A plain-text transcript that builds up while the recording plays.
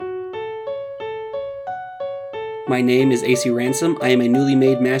My name is AC Ransom. I am a newly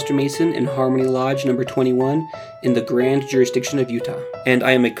made Master Mason in Harmony Lodge number 21 in the Grand Jurisdiction of Utah. And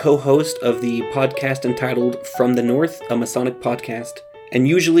I am a co-host of the podcast entitled From the North, a Masonic podcast. And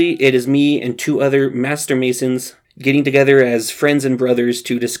usually it is me and two other Master Masons getting together as friends and brothers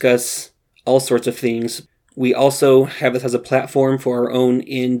to discuss all sorts of things. We also have this as a platform for our own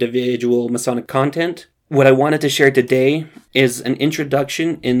individual Masonic content. What I wanted to share today is an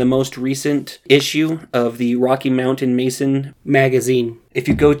introduction in the most recent issue of the Rocky Mountain Mason magazine. If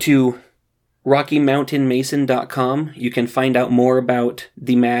you go to RockyMountainMason.com, you can find out more about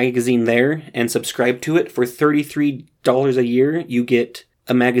the magazine there and subscribe to it. For $33 a year, you get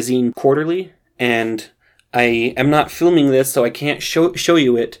a magazine quarterly, and I am not filming this, so I can't show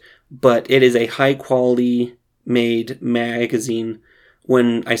you it, but it is a high-quality made magazine.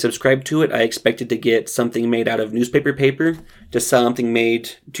 When I subscribed to it, I expected to get something made out of newspaper paper, just something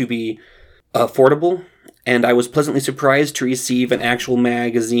made to be affordable, and I was pleasantly surprised to receive an actual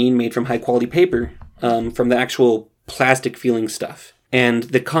magazine made from high-quality paper, from the actual plastic-feeling stuff. And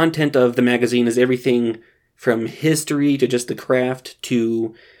the content of the magazine is everything from history to just the craft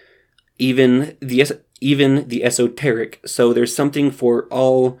to even the esoteric. So there's something for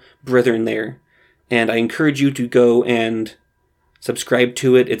all brethren there, and I encourage you to go and subscribe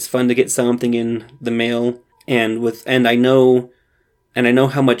to it. It's fun to get something in the mail, and I know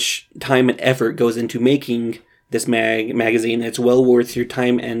how much time and effort goes into making this magazine. It's well worth your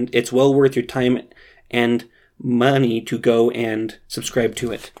time, and it's well worth your time and money to go and subscribe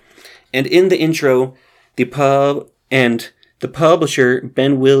to it. And in the intro, the publisher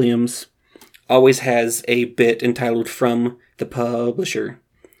Ben Williams always has a bit entitled "From the Publisher."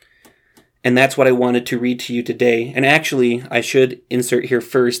 And that's what I wanted to read to you today. And actually, I should insert here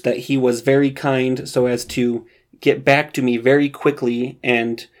first that he was very kind so as to get back to me very quickly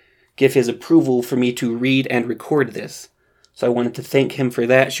and give his approval for me to read and record this. So I wanted to thank him for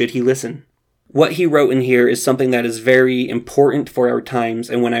that, should he listen. What he wrote in here is something that is very important for our times,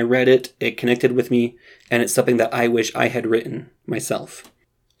 and when I read it, it connected with me, and it's something that I wish I had written myself.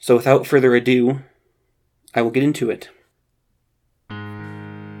 So without further ado, I will get into it.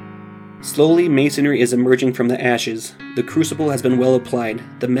 Slowly, Masonry is emerging from the ashes. The crucible has been well applied.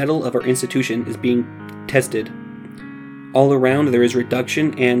 The metal of our institution is being tested. All around, there is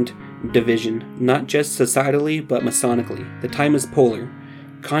reduction and division, not just societally, but Masonically. The time is polar.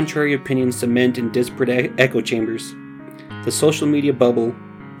 Contrary opinions cement in disparate echo chambers. The social media bubble,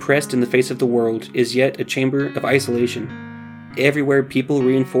 pressed in the face of the world, is yet a chamber of isolation. Everywhere people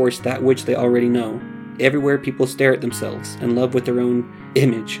reinforce that which they already know. Everywhere people stare at themselves and love with their own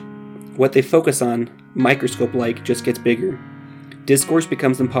image. What they focus on, microscope-like, just gets bigger. Discourse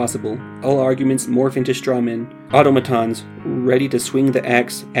becomes impossible. All arguments morph into straw men, automatons ready to swing the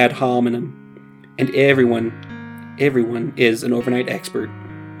axe ad hominem. And everyone is an overnight expert.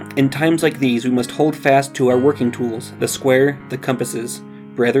 In times like these, we must hold fast to our working tools, the square, the compasses,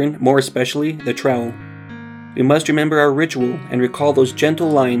 brethren, more especially, the trowel. We must remember our ritual and recall those gentle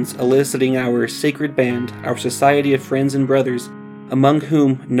lines eliciting our sacred band, our society of friends and brothers, among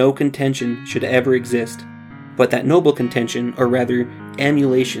whom no contention should ever exist, but that noble contention, or rather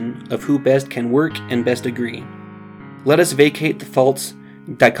emulation, of who best can work and best agree. Let us vacate the false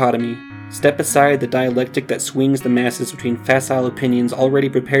dichotomy, step aside the dialectic that swings the masses between facile opinions already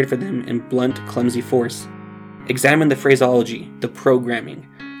prepared for them in blunt, clumsy force. Examine the phraseology, the programming.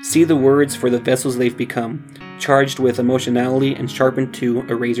 See the words for the vessels they've become, charged with emotionality and sharpened to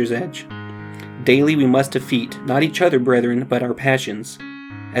a razor's edge. Daily we must defeat, not each other, brethren, but our passions.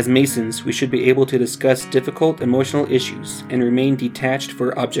 As Masons, we should be able to discuss difficult emotional issues and remain detached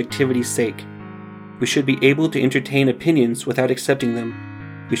for objectivity's sake. We should be able to entertain opinions without accepting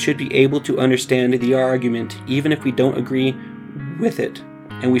them. We should be able to understand the argument even if we don't agree with it,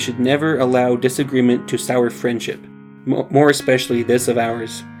 and we should never allow disagreement to sour friendship, more especially this of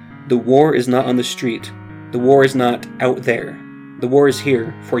ours. The war is not on the street. The war is not out there. The war is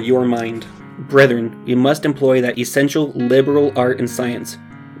here, for your mind. Brethren, we must employ that essential liberal art and science,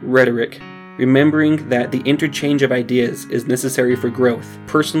 rhetoric, remembering that the interchange of ideas is necessary for growth,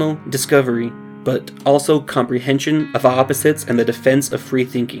 personal discovery, but also comprehension of opposites and the defense of free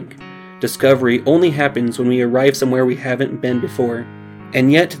thinking. Discovery only happens when we arrive somewhere we haven't been before.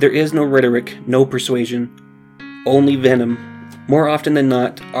 And yet there is no rhetoric, no persuasion, only venom. More often than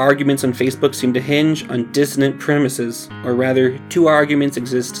not, arguments on Facebook seem to hinge on dissonant premises, or rather, two arguments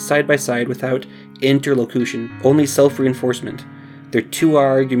exist side by side without interlocution, only self-reinforcement. They're two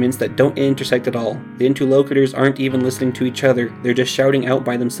arguments that don't intersect at all. The interlocutors aren't even listening to each other, they're just shouting out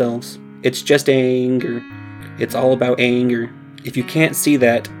by themselves. It's just anger. It's all about anger. If you can't see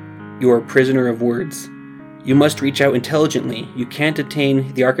that, you are a prisoner of words. You must reach out intelligently. You can't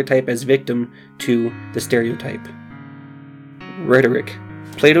attain the archetype as victim to the stereotype. Rhetoric.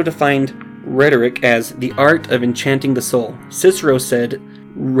 Plato defined rhetoric as the art of enchanting the soul. Cicero said,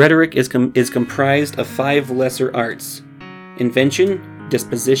 rhetoric is comprised of 5 lesser arts: invention,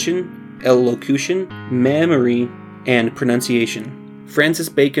 disposition, elocution, memory, and pronunciation. Francis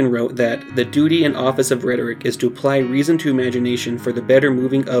Bacon wrote that the duty and office of rhetoric is to apply reason to imagination for the better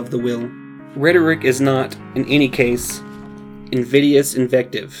moving of the will. Rhetoric is not, in any case, invidious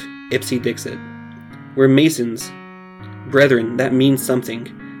invective, ipse dixit. We're Masons. Brethren, that means something.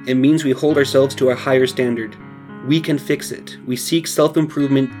 It means we hold ourselves to a higher standard. We can fix it. We seek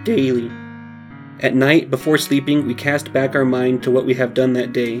self-improvement daily. At night, before sleeping, we cast back our mind to what we have done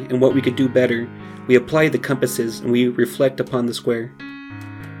that day and what we could do better. We apply the compasses and we reflect upon the square.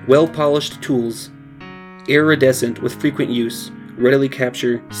 Well-polished tools, iridescent with frequent use, readily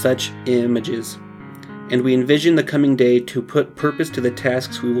capture such images. And we envision the coming day to put purpose to the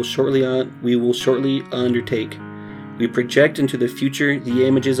tasks we will shortly undertake. We project into the future the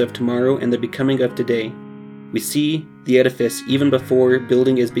images of tomorrow and the becoming of today. We see the edifice even before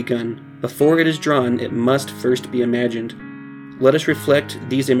building is begun. Before it is drawn, it must first be imagined. Let us reflect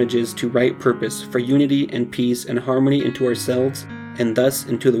these images to right purpose, for unity and peace and harmony into ourselves, and thus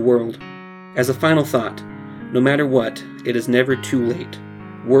into the world. As a final thought, no matter what, it is never too late.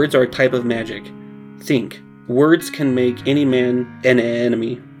 Words are a type of magic. Think, words can make any man an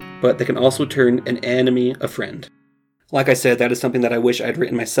enemy, but they can also turn an enemy a friend. Like I said, that is something that I wish I'd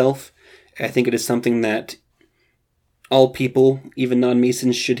written myself. I think it is something that all people, even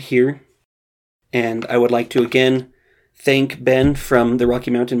non-Masons, should hear. And I would like to again thank Ben from the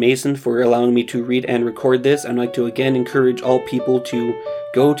Rocky Mountain Mason for allowing me to read and record this. I'd like to again encourage all people to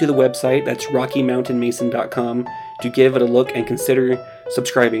go to the website, that's rockymountainmason.com, to give it a look and consider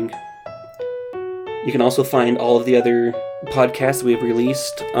subscribing. You can also find all of the other podcasts we have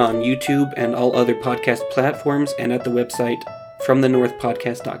released on YouTube and all other podcast platforms and at the website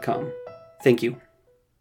fromthenorthpodcast.com. Thank you.